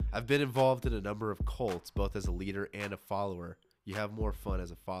I've been involved in a number of cults, both as a leader and a follower. You have more fun as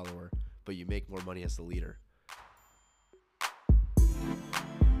a follower, but you make more money as the leader.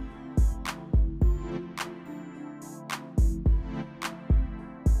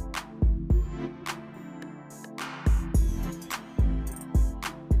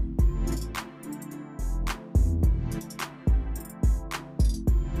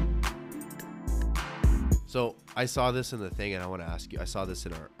 So I saw this in the thing, and I want to ask you. I saw this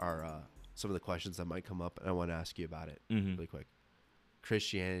in our some of the questions that might come up, and I want to ask you about it really quick.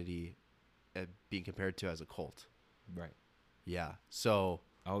 Christianity being compared to as a cult. Right. Yeah. So.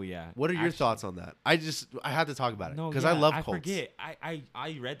 Oh yeah. What are your thoughts on that? I had to talk about it because I love cults. I forget.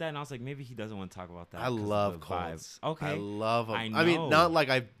 I read that and I was like, maybe he doesn't want to talk about that. I love cults. Okay. I love them. I mean, not like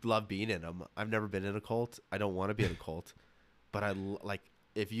I love being in them. I've never been in a cult. I don't want to be in a cult, but like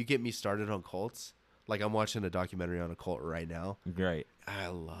if you get me started on cults. Like I'm watching a documentary on a cult right now. Great. I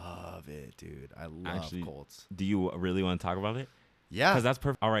love it, dude. I love cults. Do you really want to talk about it? Yeah. Because that's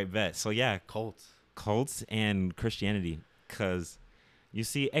perfect. All right, vet. So yeah, cults and Christianity. Because you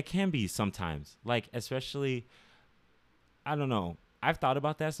see, it can be sometimes. Like especially, I don't know. I've thought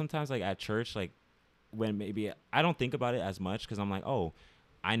about that sometimes. Like at church, like when maybe I don't think about it as much because I'm like, oh,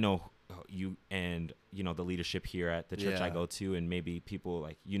 I know you and the leadership here at the church I go to, and maybe people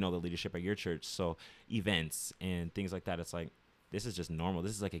like the leadership at your church, so events and things like that, it's like this is just normal,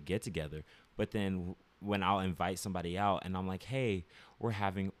 this is like a get together. But then when I'll invite somebody out and I'm like, hey, we're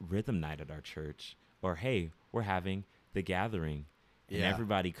having rhythm night at our church, or hey, we're having the gathering, and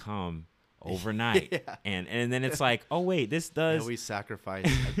everybody come overnight. and then it's like, oh wait, this does, and we sacrifice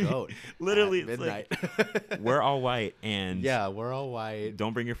a goat literally at midnight. Like, we're all white, and we're all white,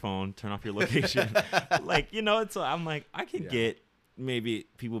 don't bring your phone, turn off your location. Like it's I'm like, I can get maybe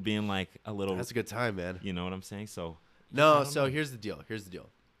people being like a little, that's a good time, man. You know what I'm saying? So here's the deal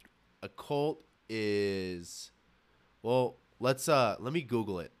a cult is, well, let me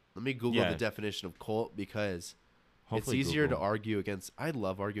Google it. Let me Google the definition of cult, because hopefully it's easier to argue against. I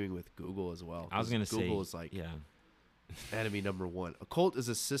love arguing with Google as well. I was going to say, Google is like enemy number one. A cult is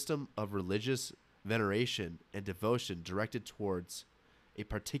a system of religious veneration and devotion directed towards a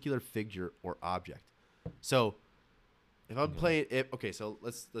particular figure or object. So if I'm playing it, okay, so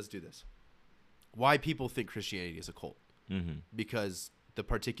let's do this. Why people think Christianity is a cult? Because the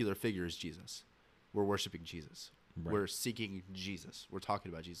particular figure is Jesus. We're worshiping Jesus. Right. We're seeking Jesus. We're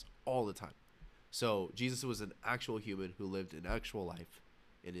talking about Jesus all the time. So Jesus was an actual human who lived an actual life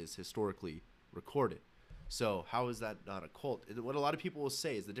and is historically recorded. So how is that not a cult? And what a lot of people will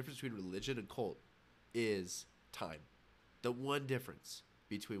say is the difference between religion and cult is time. The one difference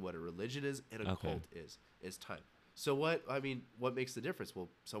between what a religion is and a cult is time. So what makes the difference? Well,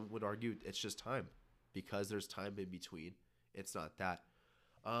 some would argue it's just time, because there's time in between. It's not that.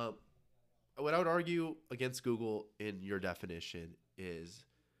 What I would argue against Google in your definition is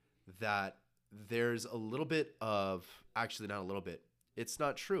that there's a little bit of, actually not a little bit, it's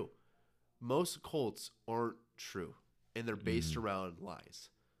not true. Most cults aren't true, and they're based around lies.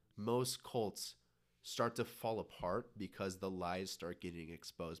 Most cults start to fall apart because the lies start getting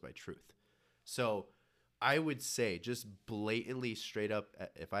exposed by truth. So I would say, just blatantly straight up,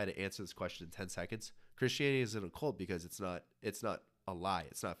 if I had to answer this question in 10 seconds, Christianity isn't a cult because it's not a lie.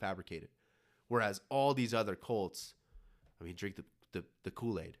 It's not fabricated. Whereas all these other cults, drink the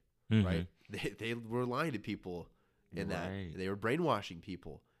Kool-Aid, right? They were lying to people in that. They were brainwashing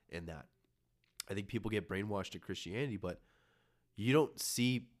people in that. I think people get brainwashed in Christianity, but you don't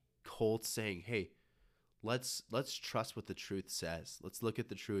see cults saying, hey, let's trust what the truth says. Let's look at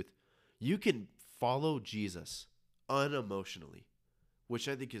the truth. You can follow Jesus unemotionally, which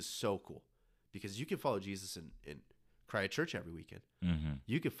I think is so cool, because you can follow Jesus and cry at church every weekend.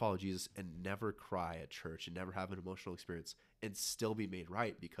 You can follow Jesus and never cry at church and never have an emotional experience and still be made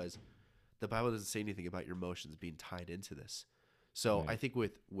right, because the Bible doesn't say anything about your emotions being tied into this. So I think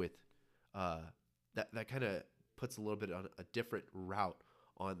with that kind of puts a little bit on a different route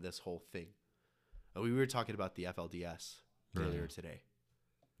on this whole thing. We were talking about the FLDS earlier today,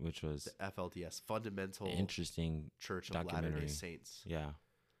 which was the FLDS, Fundamental Interesting Church of Latter-day Saints.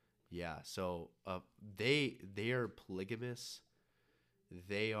 Yeah. So they are polygamous.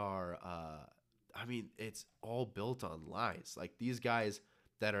 They are, it's all built on lies. Like, these guys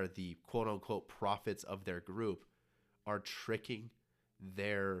that are the quote unquote prophets of their group are tricking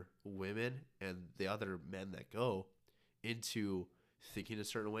their women and the other men that go into thinking a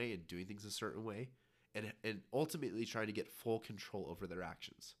certain way and doing things a certain way, and ultimately trying to get full control over their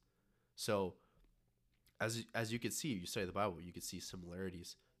actions. So as you can see, you study the Bible, you can see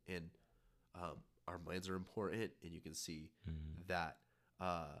similarities in our minds are important, and you can see that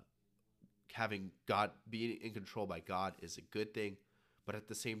having God being in control by God is a good thing, but at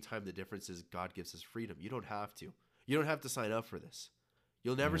the same time, the difference is God gives us freedom. You don't have to. You don't have to sign up for this.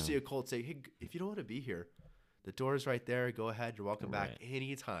 You'll never see a cult say, "Hey, if you don't want to be here, the door's right there. Go ahead. You're welcome back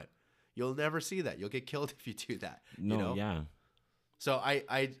anytime." You'll never see that. You'll get killed if you do that. No, you know? yeah. So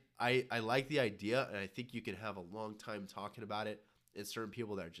I like the idea, and I think you can have a long time talking about it. And certain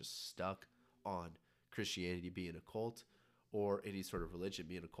people that are just stuck on Christianity being a cult or any sort of religion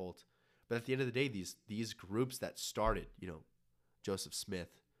being a cult. But at the end of the day, these groups that started, Joseph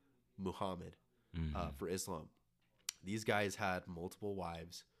Smith, Muhammad, for Islam, these guys had multiple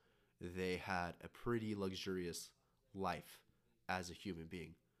wives. They had a pretty luxurious life as a human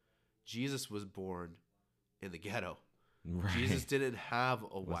being. Jesus was born in the ghetto. Right. Jesus didn't have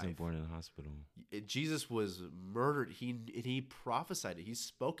a wife. Wasn't born in a hospital. Jesus was murdered. He prophesied it. He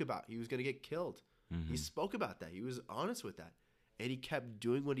spoke about he was going to get killed. He spoke about that. He was honest with that. And he kept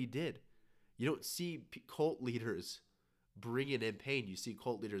doing what he did. You don't see cult leaders bringing in pain. You see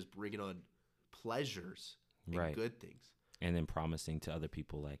cult leaders bringing on pleasures and good things. And then promising to other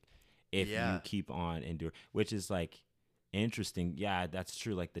people, like, if you keep on endure, which is like interesting. Yeah, that's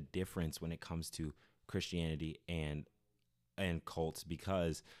true. Like the difference when it comes to Christianity and cults,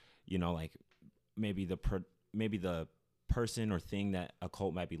 because, like maybe the person or thing that a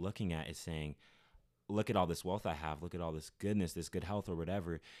cult might be looking at is saying, look at all this wealth I have, look at all this goodness, this good health or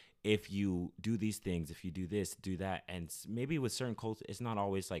whatever. If you do these things, if you do this, do that. And maybe with certain cults, it's not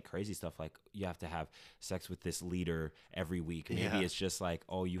always like crazy stuff. Like you have to have sex with this leader every week. Maybe it's just like,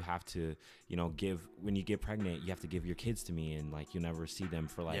 oh, you have to, when you get pregnant, you have to give your kids to me. And like, you'll never see them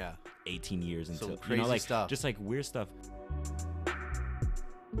for like 18 years until, crazy stuff. Just like weird stuff.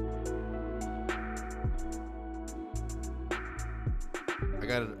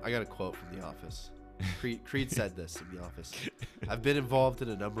 I got a quote from The Office. Creed said this in The Office. I've been involved in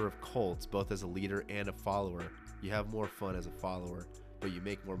a number of cults, both as a leader and a follower. You have more fun as a follower, but you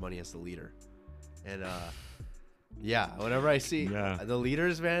make more money as the leader. And whenever I see the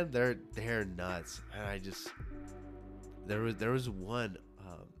leaders, man, they're nuts. And I just there was one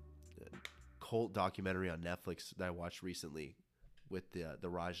cult documentary on Netflix that I watched recently with the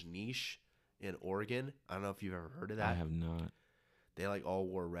Rajneesh in Oregon. I don't know if you've ever heard of that. I have not. They like all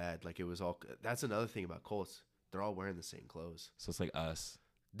wore red. Like it was all. That's another thing about cults. They're all wearing the same clothes. So it's like us.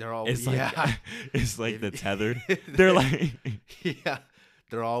 They're all. It's like the tethered. They're like. Yeah,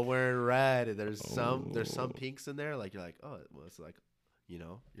 they're all wearing red, and there's some pinks in there. Like you're like, oh, well, it's like,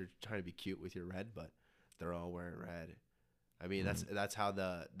 you're trying to be cute with your red, but they're all wearing red. I mean, that's how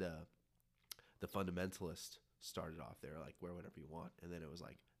the fundamentalists started off. They were like, wear whatever you want, and then it was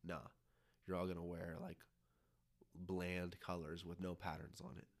like, nah, you're all gonna wear like bland colors with no patterns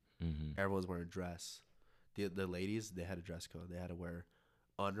on it. Everyone's wearing dress. The ladies, they had a dress code. They had to wear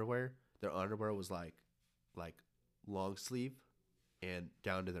underwear. Their underwear was like long sleeve and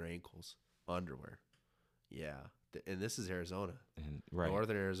down to their ankles underwear. Yeah, and this is Arizona,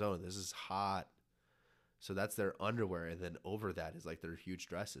 northern Arizona. This is hot, so that's their underwear, and then over that is like their huge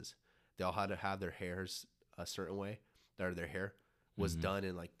dresses. They all had to have their hairs a certain way. Their hair was done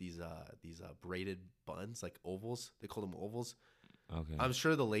in like these braided buns, like ovals. They call them ovals. Okay. I'm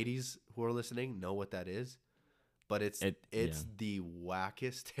sure the ladies who are listening know what that is, but it's the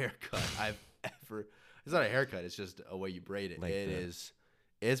wackest haircut I've ever. It's not a haircut. It's just a way you braid it. Like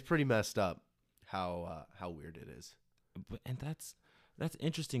it's pretty messed up how weird it is. And that's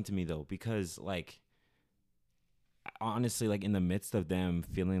interesting to me though, because like honestly, like in the midst of them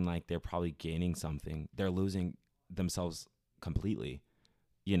feeling like they're probably gaining something, they're losing themselves completely.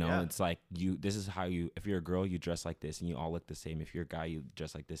 It's like this is how if you're a girl, you dress like this and you all look the same. If you're a guy, you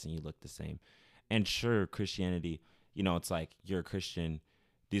dress like this and you look the same. And sure, Christianity, it's like you're a Christian.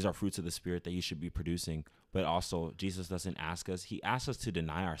 These are fruits of the Spirit that you should be producing. But also Jesus doesn't ask us. He asks us to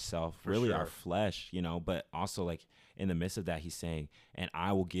deny ourselves, our flesh, but also like in the midst of that, he's saying, and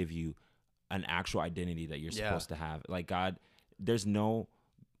I will give you an actual identity that you're supposed to have. Like God,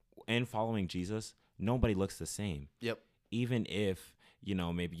 in following Jesus, nobody looks the same. Yep. Even if,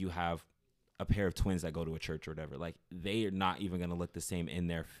 maybe you have a pair of twins that go to a church or whatever, like they are not even going to look the same in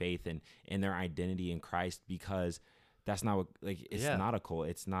their faith and in their identity in Christ, because that's not what, like, it's not a cult.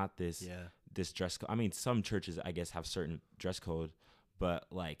 It's not this dress code. I mean, some churches, I guess, have certain dress code, but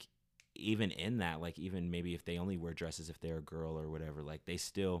like even in that, like even maybe if they only wear dresses, if they're a girl or whatever, like they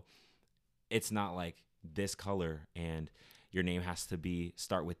still, it's not like this color and your name has to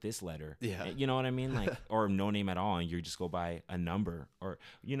start with this letter. Yeah. You know what I mean? Like, or no name at all. And you just go by a number or,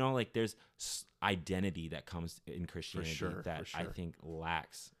 like there's identity that comes in Christianity that I think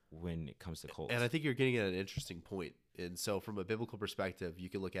lacks when it comes to cults. And I think you're getting at an interesting point And so from a biblical perspective, you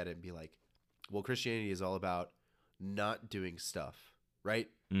can look at it and be like, well, Christianity is all about not doing stuff, right?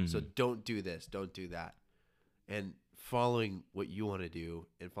 So don't do this, don't do that. And following what you want to do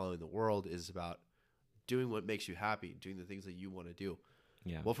and following the world is about doing what makes you happy, doing the things that you want to do.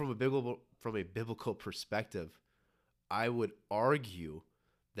 Yeah. Well, from a biblical perspective, I would argue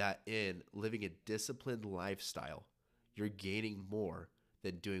that in living a disciplined lifestyle, you're gaining more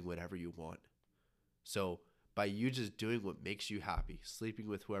than doing whatever you want. So by you just doing what makes you happy, sleeping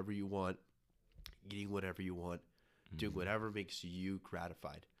with whoever you want, eating whatever you want, doing whatever makes you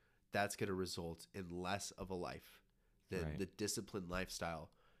gratified, that's going to result in less of a life than the disciplined lifestyle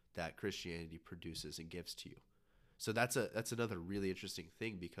that Christianity produces and gives to you. So that's another really interesting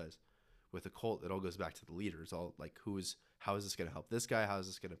thing, because with a cult, it all goes back to the leaders. All like, how is this going to help this guy? How is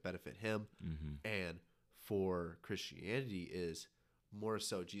this going to benefit him? And for Christianity is more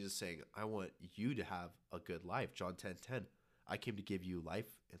so Jesus saying, I want you to have a good life. John 10:10. I came to give you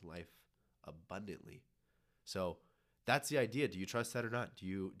life and life abundantly. So that's the idea. Do you trust that or not? Do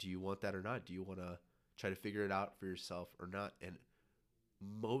you want that or not? Do you want to try to figure it out for yourself or not? And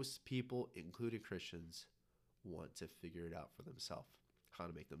most people, including Christians, want to figure it out for themselves, how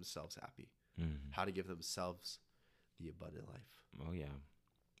to make themselves happy, how to give themselves the abundant life. Oh yeah,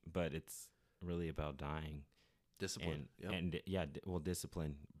 but it's really about dying. Discipline.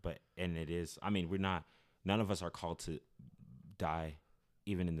 Discipline. And it is, I mean, none of us are called to die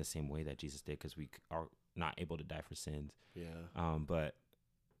even in the same way that Jesus did, because we are not able to die for sins. Yeah. But,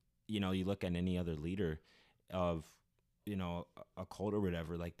 you look at any other leader of, a cult or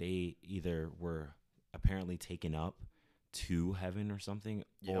whatever, like they either were apparently taken up to heaven or something,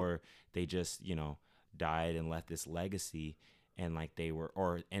 or they just, died and left this legacy, and like they were,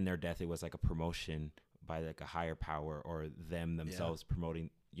 or in their death, it was like a promotion by like a higher power, or them themselves promoting,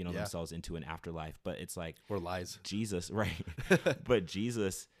 themselves into an afterlife. But it's like, or lies. Jesus, right? But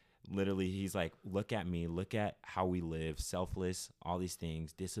Jesus, literally, he's like, look at me, look at how we live, selfless, all these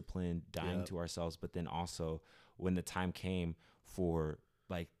things, discipline, dying to ourselves. But then also when the time came for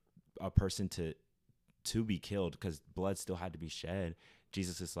like a person to be killed, because blood still had to be shed,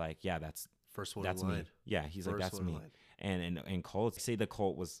 Jesus is like, yeah, that's first one that's in line. me. Yeah, he's like, that's me. And cults, say the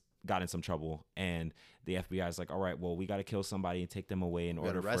cult got in some trouble, and the FBI is like, all right, well, we got to kill somebody and take them away in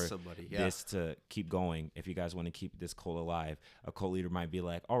order for this to keep going. If you guys want to keep this cult alive, a cult leader might be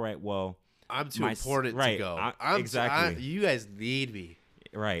like, all right, well, I'm too important to go. Exactly. You guys need me.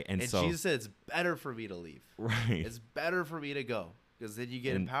 Right. And so Jesus said, it's better for me to leave. Right. It's better for me to go, because then you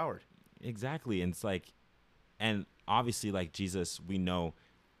get empowered. Exactly. And it's like, and obviously, like Jesus, we know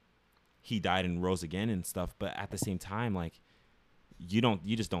he died and rose again and stuff, but at the same time, like, you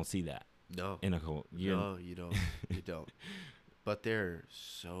just don't see that. No. In a cult. No, you don't. You don't. But they're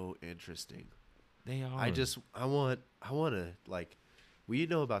so interesting. They are. I want to, like, we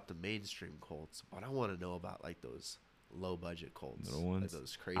know about the mainstream cults, but I want to know about like those low budget cults. Little ones. Like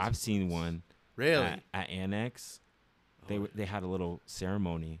those crazy. I've seen one. Really? At Annex. They had a little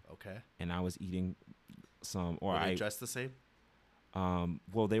ceremony. Okay. And I was eating some, Were they dressed the same?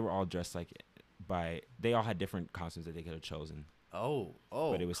 Well, they were all dressed like they all had different costumes that they could have chosen. Oh,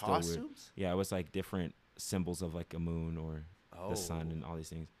 but it was costumes? Still weird. Yeah, it was like different symbols of like a moon or the sun and all these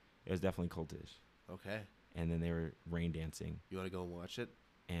things. It was definitely cultish. Okay. And then they were rain dancing. You want to go and watch it?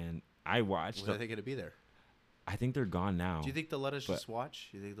 And I watched. When are they going to be there? I think they're gone now. Do you think they'll let us just watch?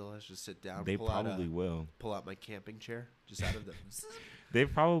 Do you think they'll let us just sit down? They probably will. Pull out my camping chair just out of the... They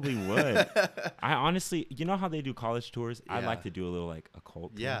probably would. I honestly, you know how they do college tours? Yeah. I'd like to do a little like a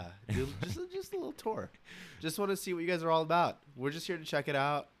cult tour. Yeah, just a little tour. Just want to see what you guys are all about. We're just here to check it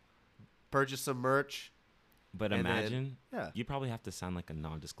out, purchase some merch. But imagine, you probably have to sound like a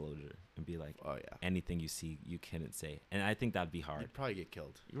non-disclosure and be like, oh yeah, anything you see, you couldn't say. And I think that'd be hard. You'd probably get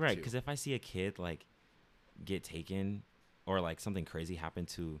killed. Right, because if I see a kid like get taken or like something crazy happen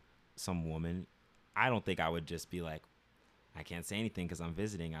to some woman, I don't think I would just be like, I can't say anything because I'm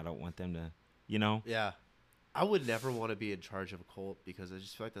visiting. I don't want them to, Yeah. I would never want to be in charge of a cult because I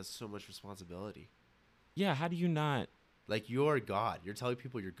just feel like that's so much responsibility. Yeah, how do you not? Like, you're God. You're telling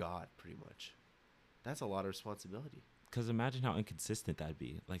people you're God, pretty much. That's a lot of responsibility. Because imagine how inconsistent that'd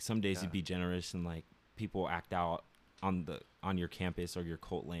be. Like, some days you'd be generous and, like, people act out on your campus or your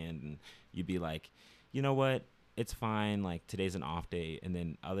cult land, and you'd be like, you know what? It's fine. Like, today's an off day. And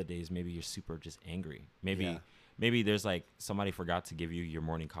then other days, maybe you're super just angry. Maybe there's like somebody forgot to give you your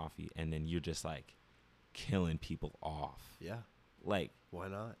morning coffee, and then you're just like killing people off. Yeah. Like, why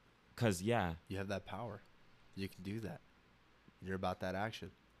not? Because, you have that power. You can do that. You're about that action.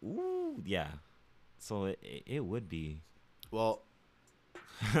 Ooh, yeah. So it would be. Well,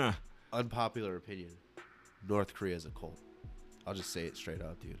 unpopular opinion. North Korea is a cult. I'll just say it straight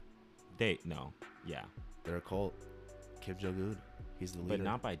up, dude. Yeah. They're a cult. Kim Jong-un, he's the leader. But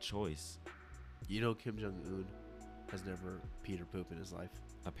not by choice. You know Kim Jong-un has never peed or pooped in his life.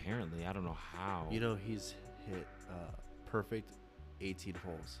 Apparently, I don't know how. You know he's hit perfect 18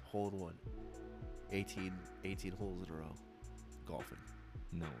 holes, hole in one. 18 holes in a row, golfing.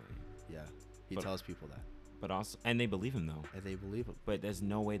 No way. Yeah, he tells people that. But also, and they believe him though. And they believe him. But there's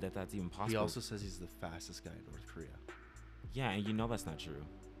no way that that's even possible. He also says he's the fastest guy in North Korea. Yeah, and you know that's not true.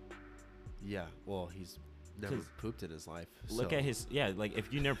 Yeah, well, he's never pooped in his life. Look at his, like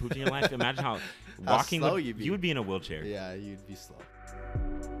if you never pooped in your life, imagine how walking slow you would be in a wheelchair. Yeah, you'd be slow.